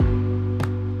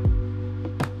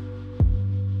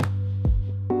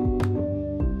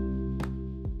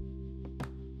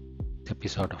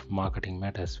episode of Marketing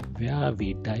Matters, where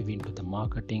we dive into the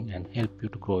marketing and help you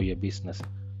to grow your business.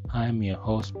 I am your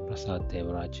host Prasad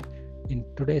Devaraj. In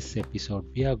today's episode,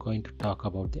 we are going to talk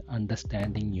about the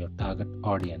understanding your target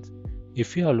audience.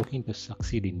 If you are looking to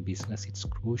succeed in business, it's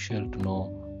crucial to know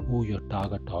who your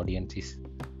target audience is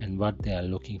and what they are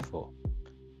looking for.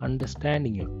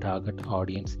 Understanding your target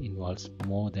audience involves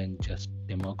more than just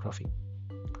demographic.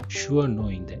 Sure,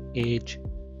 knowing the age,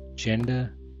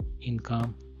 gender,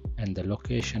 income, and the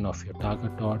location of your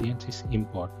target audience is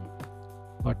important,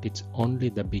 but it's only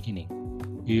the beginning.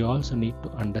 You also need to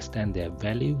understand their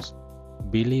values,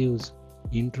 beliefs,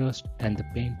 interests, and the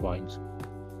pain points.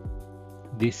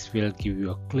 This will give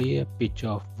you a clear picture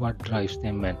of what drives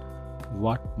them and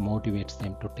what motivates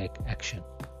them to take action.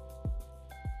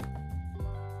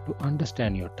 To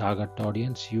understand your target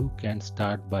audience, you can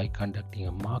start by conducting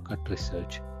a market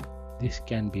research. This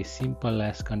can be simple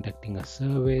as conducting a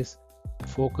surveys,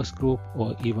 focus group,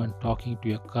 or even talking to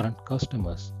your current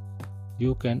customers.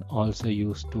 You can also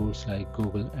use tools like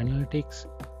Google Analytics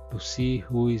to see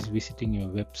who is visiting your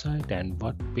website and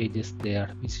what pages they are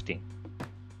visiting.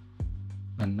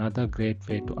 Another great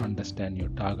way to understand your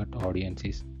target audience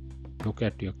is look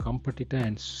at your competitor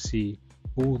and see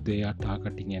who they are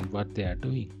targeting and what they are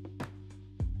doing.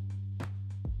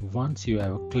 Once you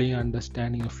have a clear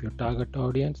understanding of your target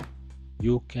audience,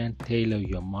 you can tailor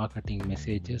your marketing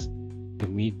messages to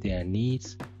meet their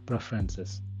needs,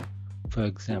 preferences. For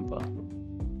example,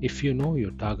 if you know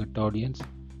your target audience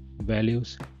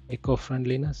values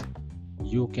eco-friendliness,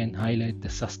 you can highlight the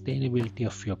sustainability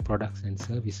of your products and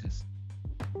services.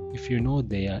 If you know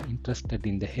they are interested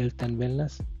in the health and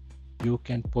wellness, you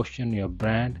can position your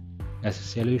brand as a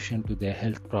solution to their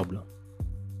health problem.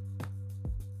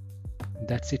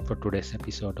 That's it for today's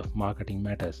episode of Marketing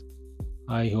Matters.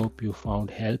 I hope you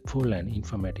found helpful and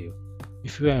informative.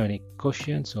 If you have any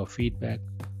questions or feedback,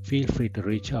 feel free to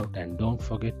reach out and don't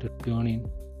forget to tune in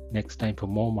next time for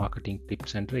more marketing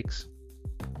tips and tricks.